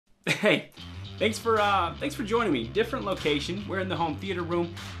Hey, thanks for joining me. Different location. We're in the home theater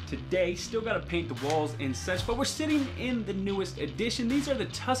room today. Still got to paint the walls and such, but we're sitting in the newest edition. These are the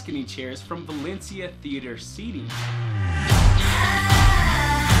Tuscany chairs from Valencia Theater Seats.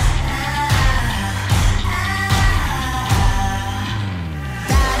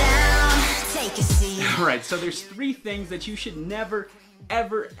 Alright, so there's three things that you should never,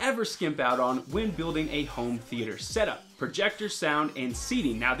 ever skimp out on when building a home theater setup: projector, sound, and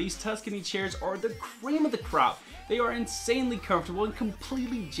seating. Now, these Tuscany chairs are the cream of the crop. They are insanely comfortable and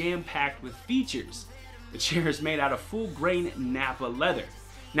completely jam-packed with features. The chair is made out of full-grain Napa leather.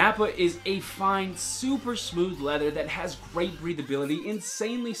 Napa is a fine, super smooth leather that has great breathability,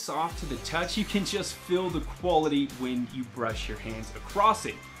 insanely soft to the touch. You can just feel the quality when you brush your hands across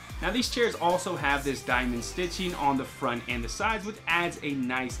it. Now, these chairs also have this diamond stitching on the front and the sides, which adds a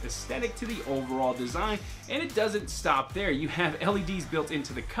nice aesthetic to the overall design. And it doesn't stop there. You have LEDs built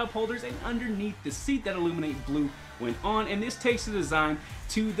into the cup holders and underneath the seat that illuminate blue when on, and this takes the design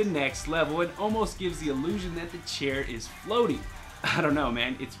to the next level. It almost gives the illusion that the chair is floating. I don't know,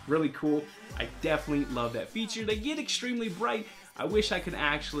 man, it's really cool. I definitely love that feature. They get extremely bright. I wish I could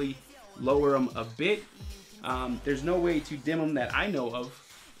actually lower them a bit. There's no way to dim them that I know of.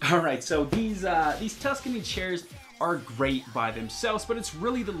 Alright, so these Tuscany chairs are great by themselves, but it's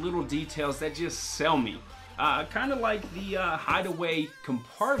really the little details that just sell me. Kind of like the hideaway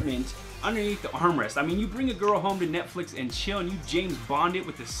compartment underneath the armrest. I mean, you bring a girl home to Netflix and chill, and you James Bond it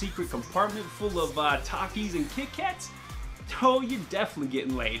with a secret compartment full of Takis and Kit Kats. Oh, you're definitely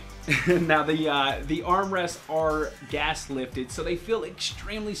getting laid. Now, the armrests are gas lifted, so they feel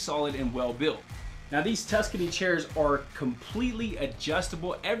extremely solid and well built. Now, these Tuscany chairs are completely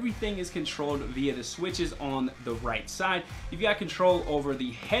adjustable. Everything is controlled via the switches on the right side. You've got control over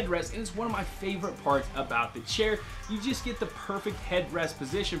the headrest, and it's one of my favorite parts about the chair. You just get the perfect headrest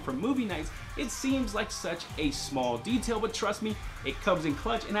position for movie nights. It seems like such a small detail, but trust me, it comes in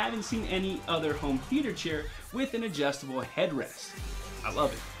clutch, and I haven't seen any other home theater chair with an adjustable headrest. I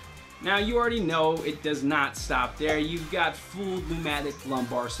love it. Now, you already know it does not stop there. You've got full pneumatic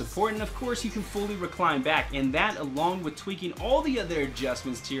lumbar support, and of course you can fully recline back, and that, along with tweaking all the other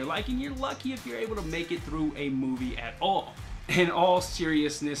adjustments to your liking, you're lucky if you're able to make it through a movie at all. In all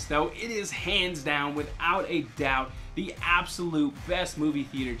seriousness though, it is hands down, without a doubt, the absolute best movie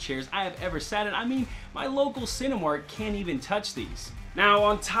theater chairs I have ever sat in. I mean, my local Cinemark can't even touch these. Now,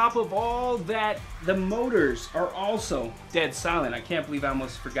 on top of all that, the motors are also dead silent. I can't believe I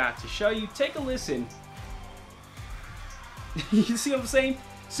almost forgot to show you. Take a listen. You see what I'm saying?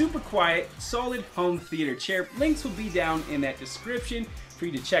 Super quiet, solid home theater chair. Links will be down in that description for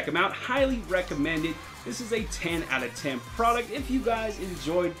you to check them out. Highly recommend it. This is a 10 out of 10 product. If you guys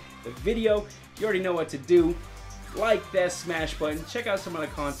enjoyed the video, you already know what to do. Like that smash button. Check out some other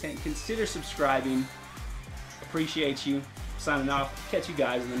content. Consider subscribing. Appreciate you. Signing off. Catch you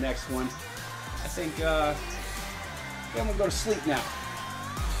guys in the next one. I think I'm gonna go to sleep now.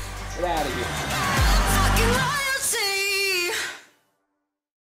 Get out of here.